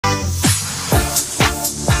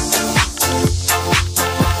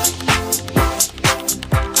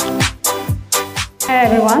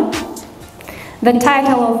The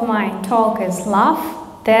title of my talk is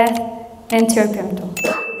Love, Death, and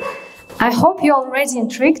TRPM2. I hope you're already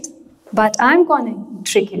intrigued, but I'm going to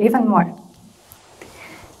intrigue you even more.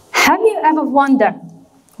 Have you ever wondered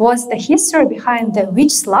what's the history behind the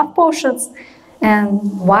witch's love potions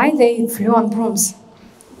and why they flew on brooms?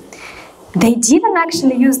 They didn't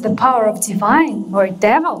actually use the power of divine or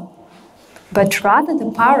devil, but rather the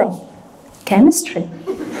power of chemistry.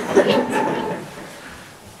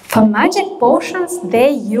 For magic potions,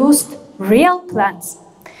 they used real plants,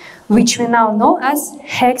 which we now know as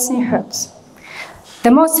hexing herbs.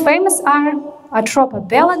 The most famous are Atropa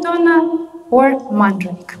belladonna or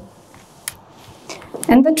mandrake.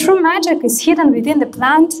 And the true magic is hidden within the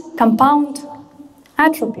plant compound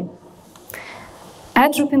atropine.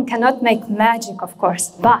 Atropine cannot make magic, of course,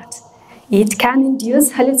 but it can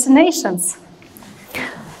induce hallucinations.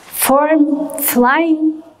 For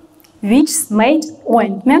flying witches made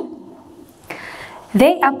ointment.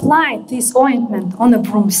 They applied this ointment on a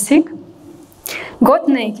broomstick, got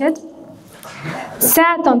naked,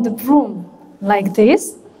 sat on the broom like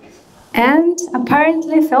this, and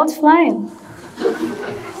apparently felt flying.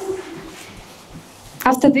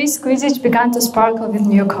 After this, Quidditch began to sparkle with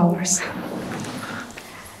new colors.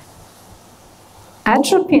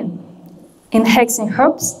 Atropine in hexing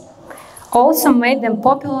herbs also made them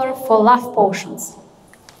popular for love potions.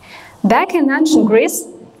 Back in ancient Greece,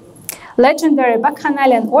 legendary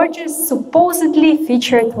bacchanalian orgies supposedly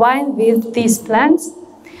featured wine with these plants,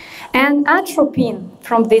 and atropine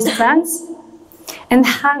from these plants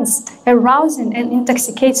enhanced a rousing and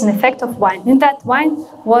intoxicating effect of wine, and that wine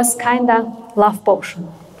was kinda love potion.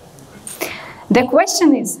 The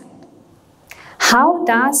question is, how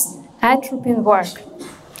does atropine work?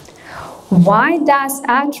 Why does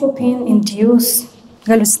atropine induce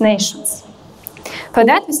hallucinations? For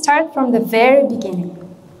that, we start from the very beginning.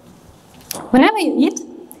 Whenever you eat,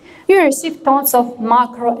 you receive tons of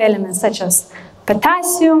macro elements such as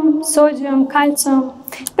potassium, sodium, calcium.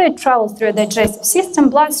 They travel through the digestive system,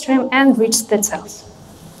 bloodstream, and reach the cells.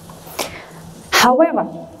 However,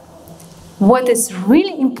 what is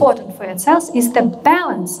really important for your cells is the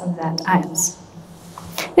balance of that ions.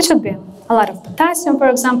 It should be a lot of potassium, for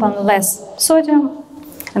example, and less sodium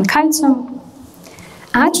and calcium.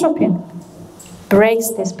 Atropine breaks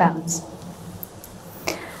this balance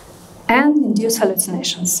and induces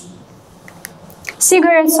hallucinations.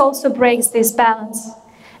 Cigarettes also breaks this balance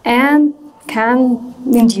and can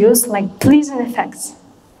induce pleasing effects.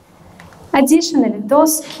 Additionally,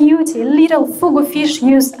 those cute little fugu fish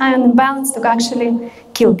use ion imbalance to actually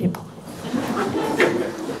kill people.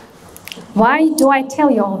 Why do I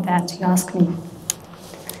tell you all that, you ask me?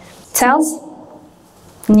 Cells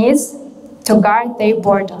need to guard their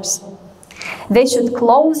borders. They should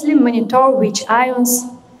closely monitor which ions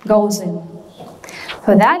goes in.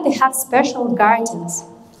 For that, they have special guardians,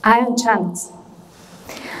 ion channels.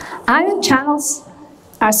 Ion channels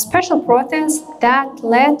are special proteins that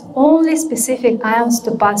let only specific ions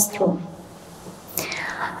to pass through.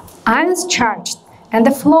 Ions charged, and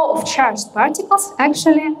the flow of charged particles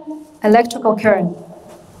actually electrical current.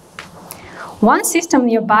 One system in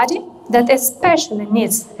your body that especially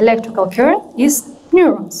needs electrical current is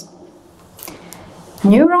neurons.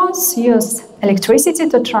 Neurons use electricity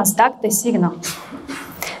to transduct the signal.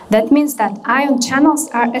 That means that ion channels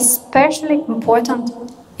are especially important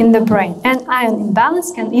in the brain, and ion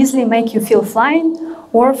imbalance can easily make you feel flying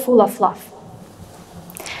or full of love.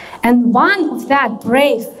 And one of that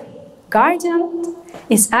brave guardian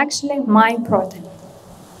is actually my protein.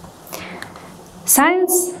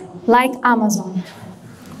 Science, like Amazon,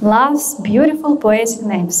 loves beautiful poetic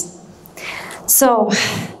names. So,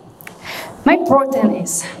 my protein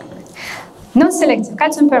is non-selective,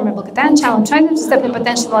 calcium permeable, cation channel, transient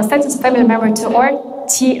potential status family member 2, or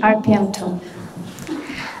TRPM2.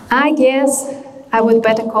 I guess I would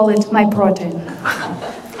better call it my protein.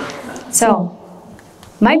 So,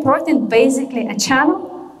 my protein basically a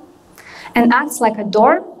channel and acts like a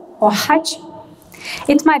door or hatch.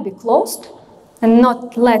 It might be closed and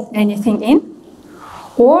not let anything in,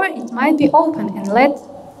 or it might be open and let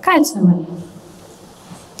calcium in.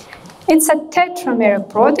 It's a tetrameric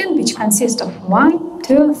protein which consists of 1,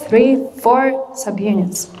 2, 3, 4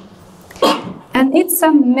 subunits. And it's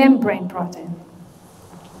a membrane protein.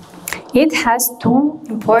 It has two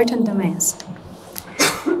important domains: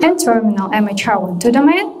 N-terminal MHR12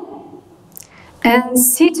 domain and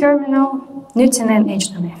C-terminal Nuclein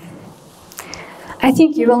H domain. I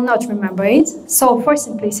think you will not remember it, so for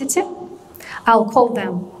simplicity, I'll call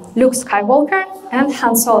them Luke Skywalker and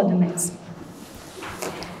Han Solo domains.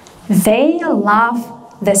 They love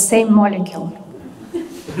the same molecule.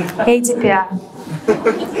 ADPR.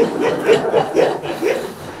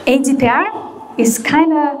 ADPR is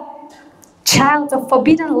kind of child of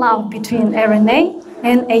forbidden love between RNA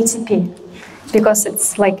and ATP, because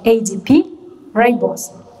it's like ADP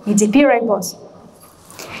ribose, ADP ribose.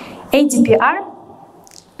 ADPR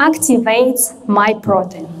activates my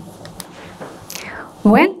protein.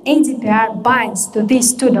 When ADPR binds to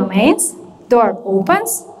these two domains, door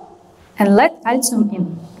opens and let calcium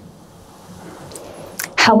in.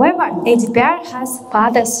 However, ADPR has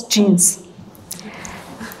father's genes.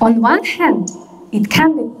 On one hand, it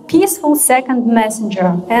can be a peaceful second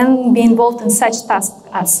messenger and be involved in such tasks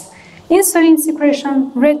as insulin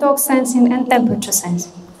secretion, redox sensing, and temperature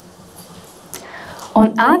sensing.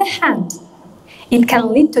 On the other hand, it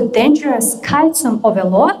can lead to dangerous calcium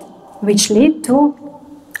overload, which lead to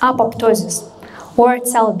apoptosis or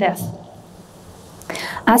cell death.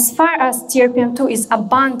 As far as TRPM2 is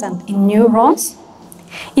abundant in neurons,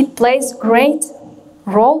 it plays a great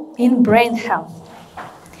role in brain health.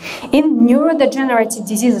 In neurodegenerative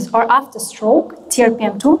diseases or after stroke,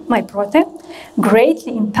 TRPM2, my protein,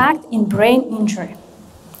 greatly impact in brain injury.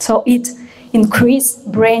 So it increases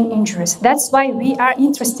brain injuries. That's why we are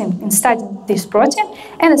interested in studying this protein,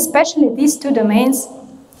 and especially these two domains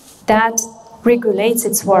that regulates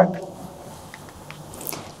its work.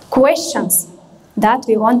 Questions that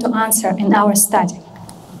we want to answer in our study.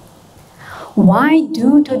 Why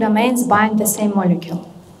do two domains bind the same molecule?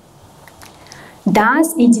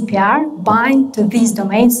 Does ADPR bind to these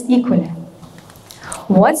domains equally?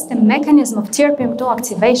 What's the mechanism of TRPM2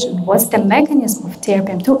 activation? What's the mechanism of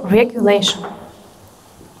TRPM2 regulation?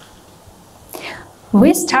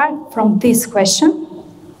 We start from this question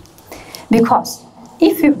because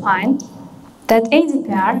if we find that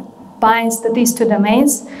ADPR binds to these two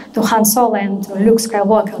domains, to Han Solo and to Luke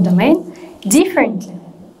Skywalker domain, differently,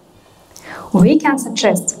 we can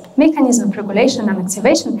suggest mechanism of regulation and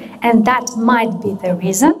activation, and that might be the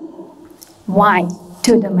reason why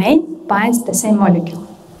two domain binds the same molecule.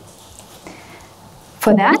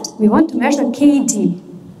 For that, we want to measure KD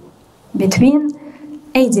between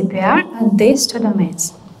ADPR and these two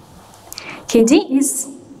domains. KD is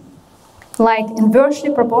like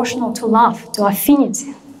inversely proportional to love, to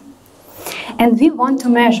affinity. And we want to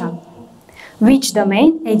measure which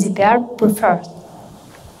domain ADPR prefers.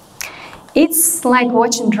 It's like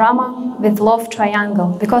watching drama with love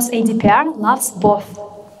triangle, because ADPR loves both,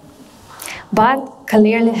 but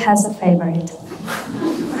clearly has a favorite.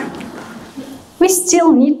 We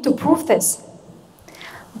still need to prove this,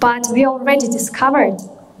 but we already discovered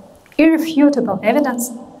irrefutable evidence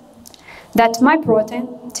that my protein,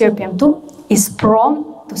 TRPM2, is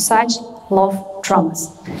prone to such love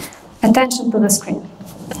dramas. Attention to the screen.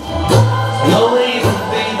 No way you can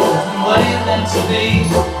be what you're meant to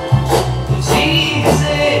be. It's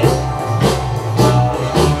easy.